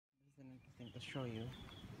thing to show you.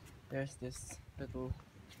 There's this little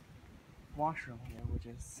washroom here, which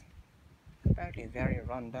is apparently very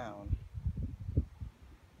run down.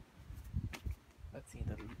 Let's see,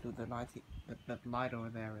 the light over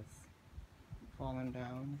there is falling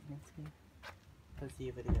down, as you can see. Let's see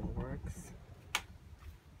if it even works.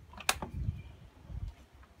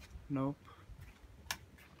 Nope.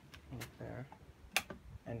 Not there.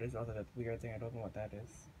 And there's also that weird thing, I don't know what that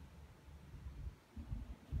is.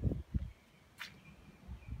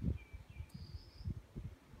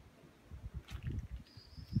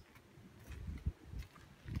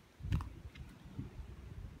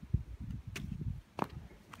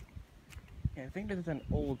 Yeah, I think this is an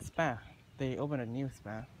old spa. They opened a new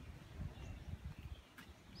spa.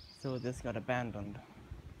 So this got abandoned,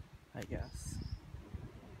 I guess.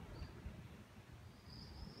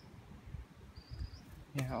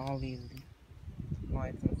 Yeah, all these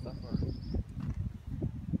lights and stuff are...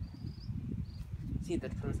 See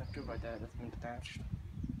that frozen tube right there that's been detached.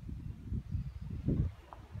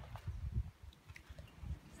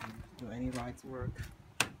 Do any lights work?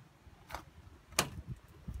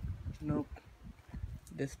 Nope.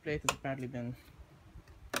 This plate has apparently been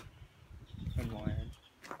unwired.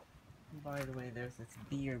 By the way, there's this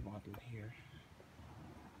beer bottle here.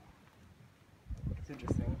 It's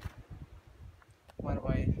interesting. Wonder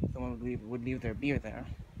why someone would leave their beer there.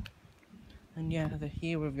 And yeah,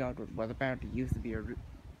 here we've got what apparently used to be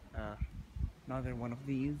another one of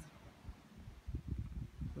these.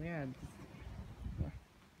 So yeah,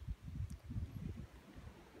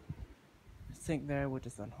 sink there, which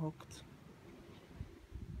is unhooked.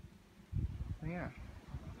 So yeah,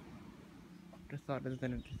 just thought this was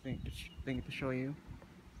an interesting thing to show you.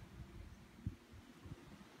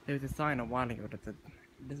 There was a sign a while ago that said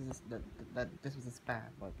this was a spa,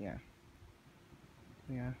 but yeah.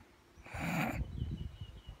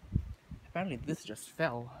 Apparently this just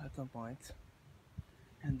fell at some point,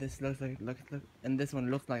 and this looks like and this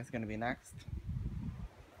one looks like it's gonna be next.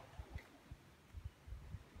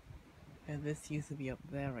 And this used to be up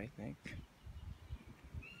there, I think.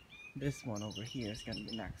 This one over here is gonna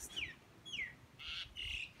be next.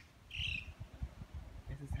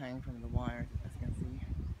 This is hanging from the wires, as you can see.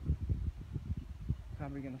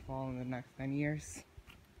 Probably gonna fall in the next 10 years.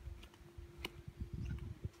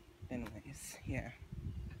 Anyways, yeah.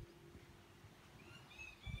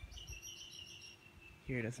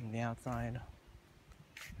 Here it is from the outside.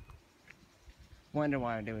 Wonder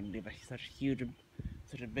why they would leave such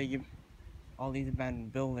a big, all these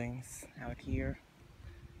abandoned buildings out here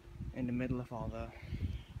in the middle of all the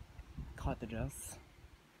cottages.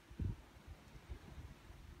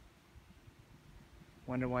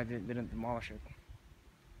 Wonder why they didn't demolish it.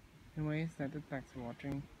 Anyways, that's it. Thanks for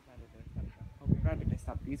watching. Hope glad they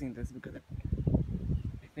stopped using this because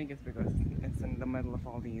I think it's because it's in the middle of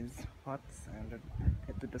all these huts and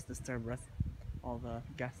it would just disturb us, all the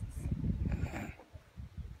guests.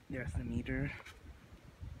 There's the meter.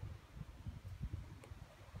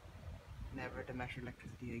 Never to measure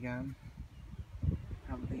electricity again.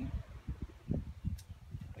 Probably.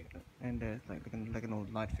 And there's like an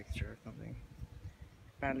old light fixture or something.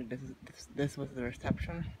 Apparently this was the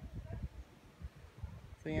reception.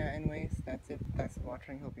 So yeah, anyways, that's it. Thanks for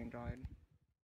watching. Hope you enjoyed.